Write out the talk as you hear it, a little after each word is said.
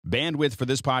Bandwidth for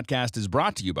this podcast is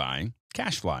brought to you by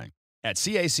CacheFly at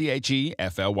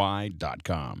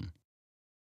CACHEFLY.com.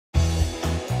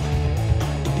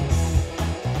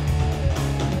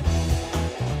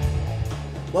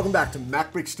 Welcome back to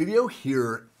MacBreak Studio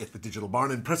here at the Digital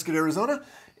Barn in Prescott, Arizona.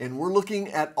 And we're looking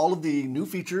at all of the new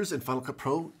features in Final Cut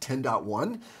Pro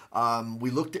 10.1. We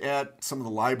looked at some of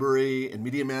the library and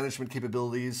media management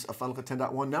capabilities of Final Cut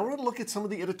 10.1. Now we're going to look at some of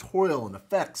the editorial and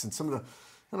effects and some of the,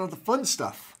 the fun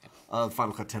stuff of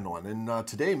Final Cut 10.1. And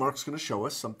today Mark's going to show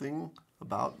us something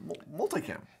about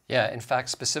Multicam. Yeah, in fact,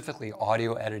 specifically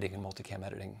audio editing and multicam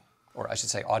editing. Or I should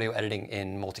say audio editing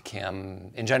in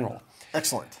Multicam in general.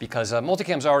 Excellent. Because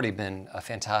Multicam's already been a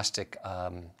fantastic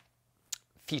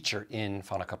feature in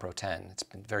Final Cut Pro 10. It's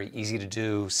been very easy to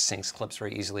do, syncs clips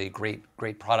very easily,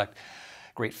 great product,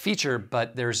 great feature,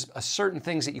 but there's certain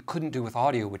things that you couldn't do with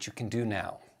audio which you can do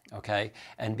now, okay?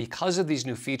 And because of these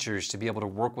new features, to be able to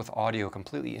work with audio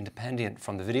completely independent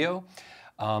from the video,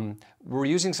 we're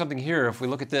using something here. If we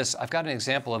look at this, I've got an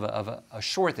example of a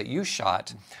short that you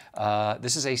shot.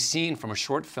 This is a scene from a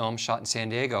short film shot in San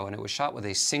Diego, and it was shot with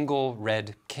a single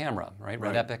red camera, right?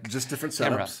 Red Epic. Just different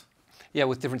camera. setups. Yeah,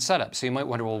 with different setups. So you might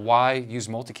wonder, well, why use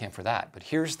multicam for that? But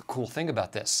here's the cool thing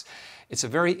about this. It's a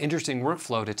very interesting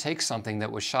workflow to take something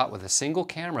that was shot with a single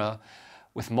camera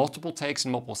with multiple takes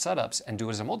and multiple setups and do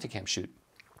it as a multicam shoot.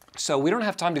 So we don't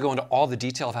have time to go into all the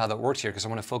detail of how that works here because I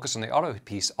want to focus on the audio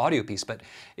piece. But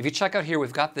if you check out here,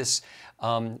 we've got this,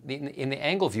 in the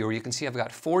angle viewer, you can see I've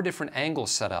got 4 different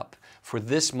angles set up for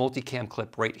this multicam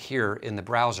clip right here in the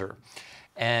browser.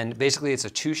 And basically it's a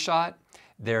 2-shot.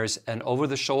 There's an over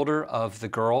the shoulder of the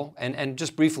girl, and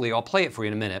just briefly, I'll play it for you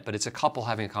in a minute, but it's a couple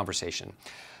having a conversation.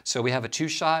 So we have a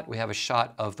 2-shot, we have a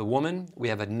shot of the woman, we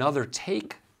have another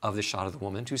take of the shot of the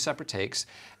woman, 2 separate takes,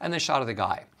 and then a shot of the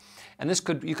guy. And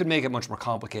you could make it much more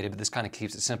complicated, but this kind of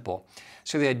keeps it simple.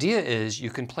 So the idea is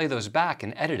you can play those back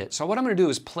and edit it. So what I'm going to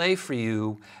do is play for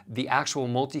you the actual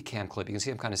multicam clip. You can see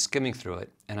I'm kind of skimming through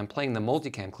it, and I'm playing the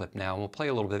multicam clip now, and we'll play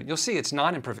a little bit. You'll see it's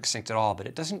not in perfect sync at all, but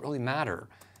it doesn't really matter.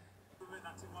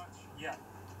 Not too much. Yeah.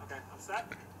 Okay. I'm set.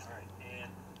 All right. And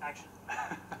action.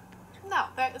 No,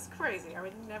 that is crazy. I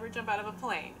would never jump out of a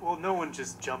plane. Well, no one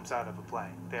just jumps out of a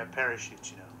plane. They have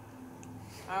parachutes, you know.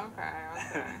 Okay.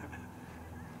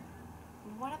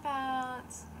 What about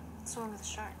swimming with a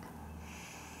shark?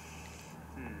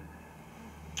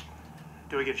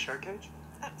 Do we get a shark cage?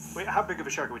 Wait, how big of a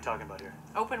shark are we talking about here?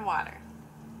 Open water.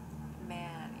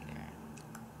 Man-eater.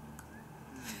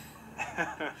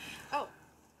 Oh.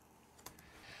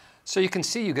 So you can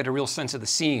see you get a real sense of the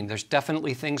scene. There's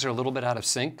definitely things that are a little bit out of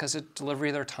sync because the delivery,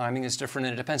 their timing is different,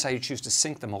 and it depends how you choose to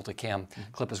sync the multicam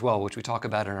clip as well, which we talk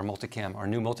about in our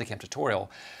new multicam tutorial.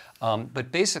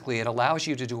 But basically, it allows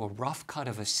you to do a rough cut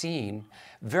of a scene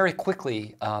very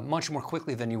quickly, much more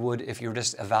quickly than you would if you were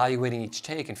just evaluating each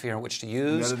take and figuring out which to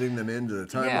use. And editing them into the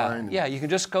timeline. Yeah, you can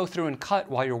just go through and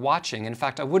cut while you're watching. In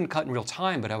fact, I wouldn't cut in real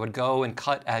time, but I would go and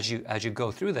cut as you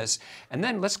go through this. And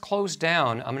then let's close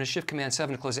down. I'm going to Shift Command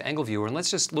 7 to close the angle viewer, and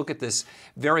let's just look at this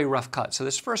very rough cut. So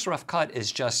this first rough cut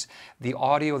is just the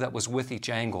audio that was with each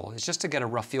angle. It's just to get a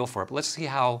rough feel for it. But let's see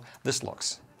how this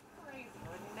looks.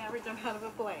 Never jump out of a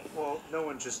plane. Well, no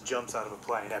one just jumps out of a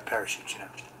plane. They have parachutes, you know.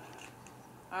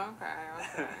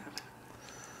 Okay.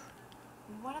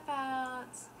 What about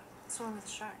swimming with a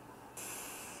shark?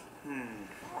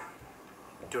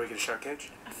 Do we get a shark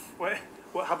cage? What?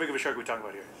 How big of a shark are we talking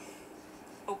about here?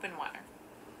 Open water.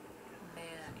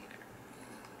 Man-eater.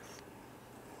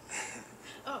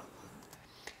 Oh.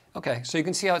 Okay, so you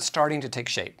can see how it's starting to take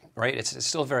shape, right? It's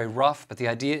still very rough, but the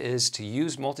idea is to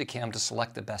use multicam to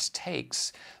select the best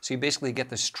takes. So you basically get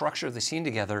the structure of the scene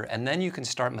together, and then you can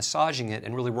start massaging it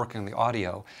and really working on the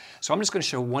audio. So I'm just going to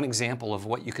show one example of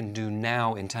what you can do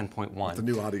now in 10.1. The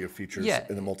new audio features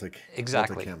in the multicam.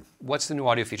 Exactly. What's the new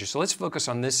audio feature? So let's focus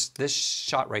on this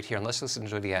shot right here, and let's listen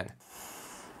to it again.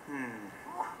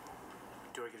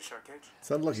 Do we get a shark cage?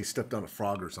 Sounded like he stepped on a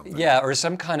frog or something. Yeah, or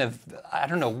some kind of, I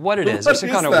don't know what it is. There's some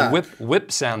kind of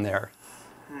whip sound there.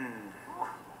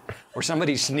 Or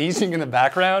somebody sneezing in the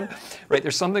background, right?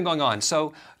 There's something going on.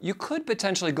 So you could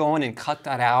potentially go in and cut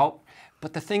that out,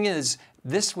 but the thing is,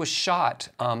 this was shot,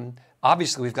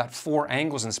 obviously we've got 4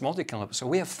 angles in this multicam clip, so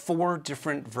we have 4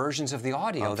 different versions of the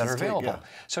audio that are available.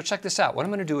 So check this out. What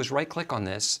I'm going to do is right-click on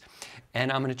this,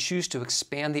 and I'm going to choose to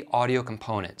expand the audio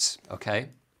components, okay?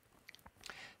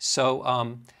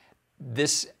 So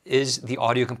this is the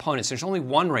audio components. There's only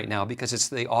one right now because it's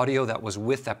the audio that was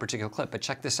with that particular clip, but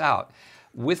check this out.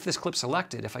 With this clip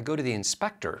selected, if I go to the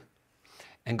inspector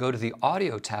and go to the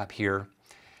audio tab here,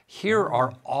 here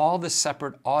are all the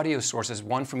separate audio sources,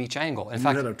 one from each angle. In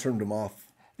fact, you had to turn them off.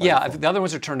 Yeah, the other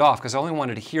ones are turned off because I only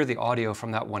wanted to hear the audio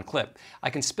from that one clip. I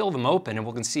can spill them open and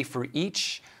we can see for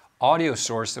each audio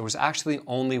source there was actually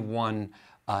only one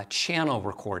channel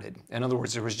recorded. In other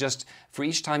words, there was just, for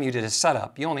each time you did a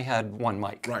setup, you only had one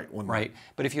mic. Right, one right? mic.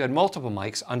 But if you had multiple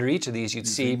mics, under each of these you'd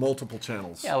see multiple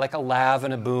channels. Yeah, like a lav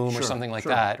and a boom or something like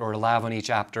sure. that, or a lav on each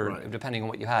after, Right. depending on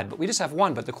what you had. But we just have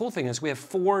one. But the cool thing is we have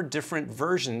 4 different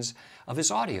versions of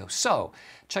his audio. So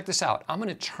check this out. I'm going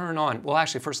to turn on, well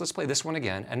actually first let's play this one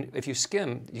again. And if you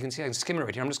skim, you can see I can skim it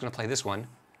right here. I'm just going to play this one.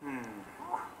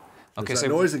 Okay, there's that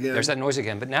noise again. There's that noise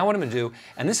again. But now what I'm going to do,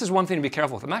 and this is one thing to be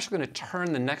careful with, I'm actually going to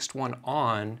turn the next one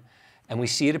on, and we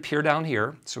see it appear down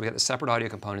here. So we got the separate audio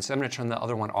components. I'm going to turn the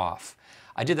other one off.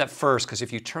 I did that first because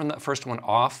if you turn that first one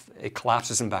off, it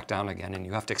collapses them back down again, and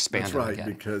you have to expand That's them right, again.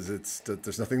 because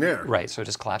there's nothing there. Right, so it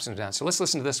just collapses them down. So let's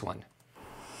listen to this one.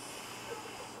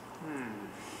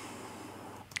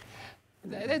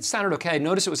 It sounded okay.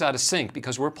 Notice it was out of sync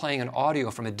because we're playing an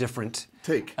audio from a different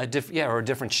take. Or a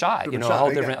different shot. Different a shot,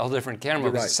 whole different camera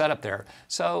You're was right. set up there.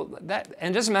 So that,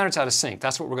 and it doesn't matter it's out of sync.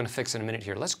 That's what we're going to fix in a minute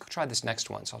here. Let's try this next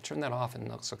one. So I'll turn that off and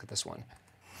let's look at this one.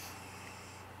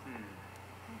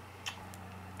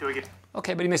 Do we get?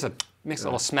 Okay, but he makes a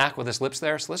little smack with his lips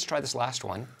there. So let's try this last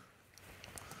one.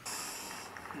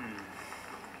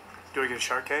 Do we get a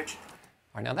shark cage?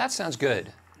 All right, now that sounds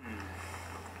good.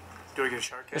 Do we get a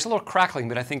shark cage? There's a little crackling,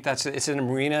 but I think it's in a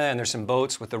marina and there's some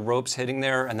boats with the ropes hitting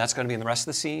there, and that's going to be in the rest of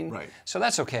the scene. Right. So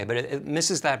that's okay, but it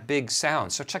misses that big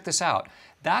sound. So check this out.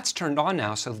 That's turned on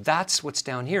now, so that's what's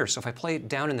down here. So if I play it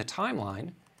down in the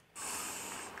timeline.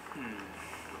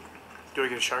 Do we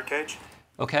get a shark cage?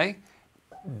 Okay,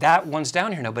 that one's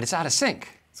down here now, but it's out of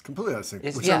sync. It's completely out of sync,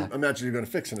 which yeah. I imagine you're going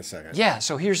to fix in a second. Yeah,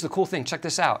 so here's the cool thing. Check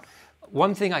this out.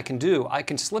 One thing I can do, I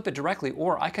can slip it directly,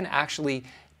 or I can actually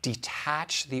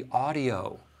detach the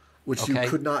audio. Which okay? you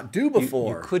could not do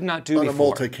before. You could not do on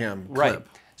before. a multicam clip. Right.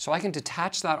 So I can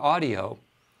detach that audio,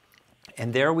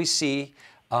 and there we see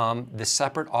the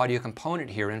separate audio component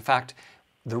here. In fact,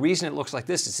 the reason it looks like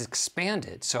this is it's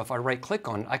expanded. So if I right-click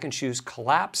on it, I can choose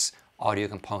Collapse Audio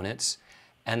Components,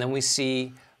 and then we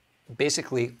see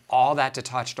basically all that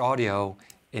detached audio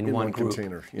in one group.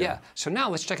 container. Yeah. So now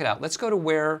let's check it out. Let's go to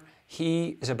where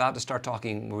he is about to start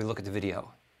talking when we look at the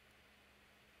video.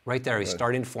 Right there, he's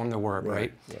starting to form the word,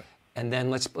 right? And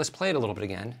then let's play it a little bit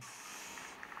again.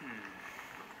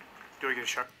 Do we get a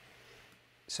shark?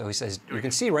 So he says, you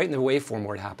can see right in the waveform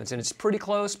where it happens, and it's pretty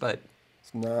close, but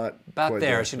It's not about quite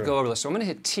there. that, I should go over this. So I'm going to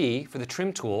hit T for the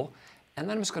trim tool, and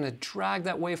then I'm just going to drag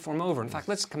that waveform over. In fact,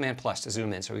 let's Command plus to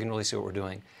zoom in so we can really see what we're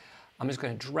doing. I'm just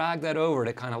going to drag that over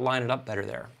to kind of line it up better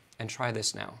there. And try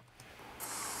this now.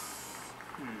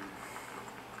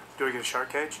 Do we get a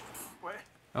shark cage? What?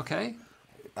 Okay.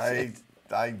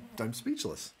 I'm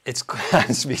speechless. It's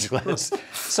speechless.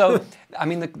 So, I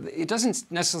mean, it doesn't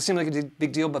necessarily seem like a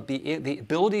big deal, but the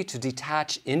ability to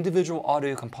detach individual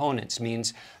audio components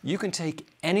means you can take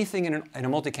anything in a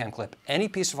multicam clip, any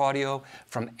piece of audio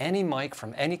from any mic,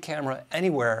 from any camera,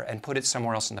 anywhere, and put it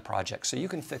somewhere else in the project. So you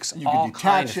can fix all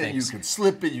kinds of things. You can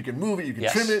slip it, you can move it, you can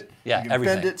trim it, you can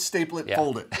everything. bend it, staple it,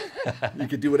 fold it. You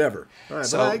could do whatever. All right,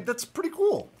 So- that's pretty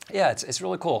cool. Yeah, it's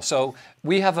really cool. So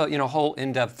we have a whole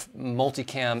in-depth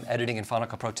multicam editing in Final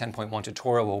Cut Pro 10.1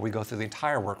 tutorial where we go through the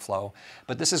entire workflow.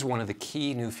 But this is one of the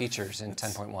key new features in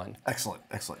 10.1. Excellent,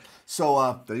 excellent.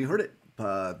 So there you heard it.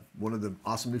 One of the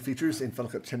awesome new features in Final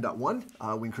Cut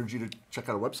 10.1. We encourage you to check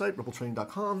out our website,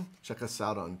 rippletraining.com. Check us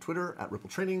out on Twitter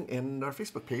 @rippletraining and our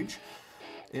Facebook page.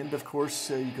 And of course,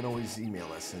 you can always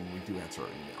email us, and we do answer our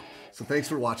email. So thanks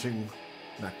for watching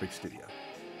MacBreak Studio.